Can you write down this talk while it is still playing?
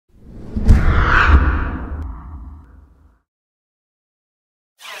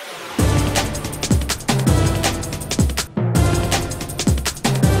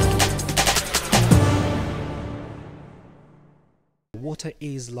water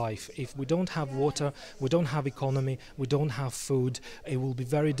is life. If we don't have water, we don't have economy, we don't have food, it will be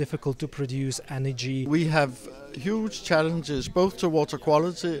very difficult to produce energy. We have huge challenges both to water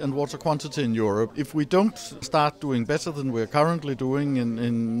quality and water quantity in Europe. If we don't start doing better than we're currently doing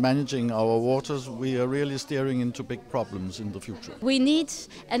in managing our waters, we are really steering into big problems in the future. We need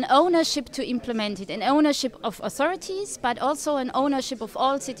an ownership to implement it, an ownership of authorities, but also an ownership of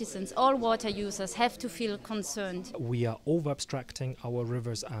all citizens. All water users have to feel concerned. We are over-abstracting our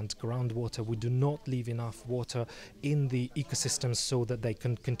rivers and groundwater. We do not leave enough water in the ecosystems so that they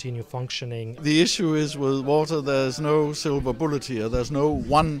can continue functioning. The issue is with water, there's no silver bullet here. There's no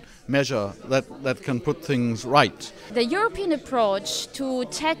one measure that can put things right. The European approach to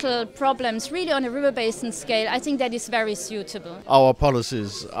tackle problems really on a river basin scale, I think that is very suitable. Our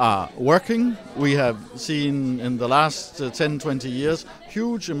policies are working. We have seen in the last 10-20 years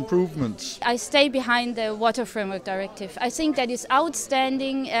huge improvements. I stay behind the Water Framework Directive. I think that is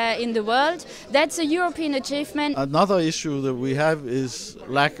outstanding in the world. That's a European achievement. Another issue that we have is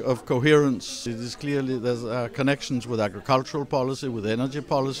lack of coherence. It is clearly there's connections with agricultural policy, with energy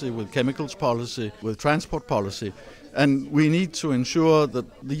policy, with chemicals policy, with transport policy. And we need to ensure that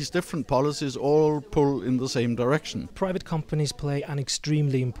these different policies all pull in the same direction. Private companies play an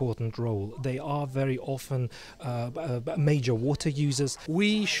extremely important role. They are very often major water users.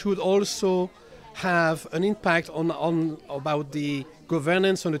 We should also have an impact on about the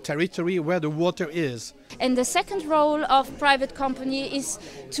governance on the territory where the water is. And the second role of private company is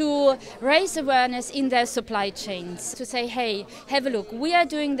to raise awareness in their supply chains, to say, hey, have a look, we are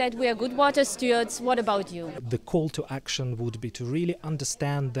doing that, we are good water stewards, what about you? The call to action would be to really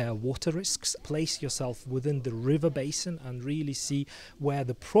understand their water risks, place yourself within the river basin and really see where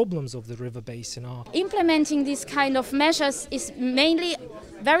the problems of the river basin are. Implementing these kind of measures is mainly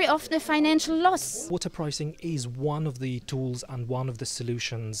very often a financial loss. Water pricing is one of the tools and one of the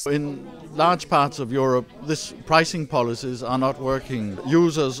solutions. In large parts of Europe, these pricing policies are not working.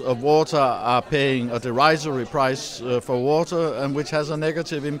 Users of water are paying a derisory price for water, and which has a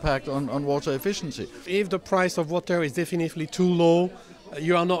negative impact on water efficiency. If the price of water is definitely too low,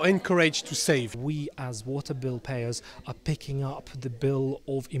 you are not encouraged to save. We as water bill payers are picking up the bill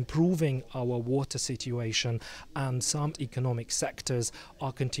of improving our water situation, and some economic sectors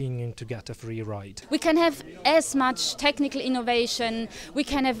are continuing to get a free ride. We can have as much technical innovation, we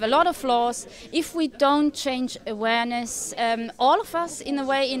can have a lot of laws. If we don't change awareness, all of us in a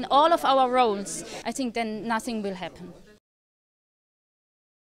way, in all of our roles, I think then nothing will happen.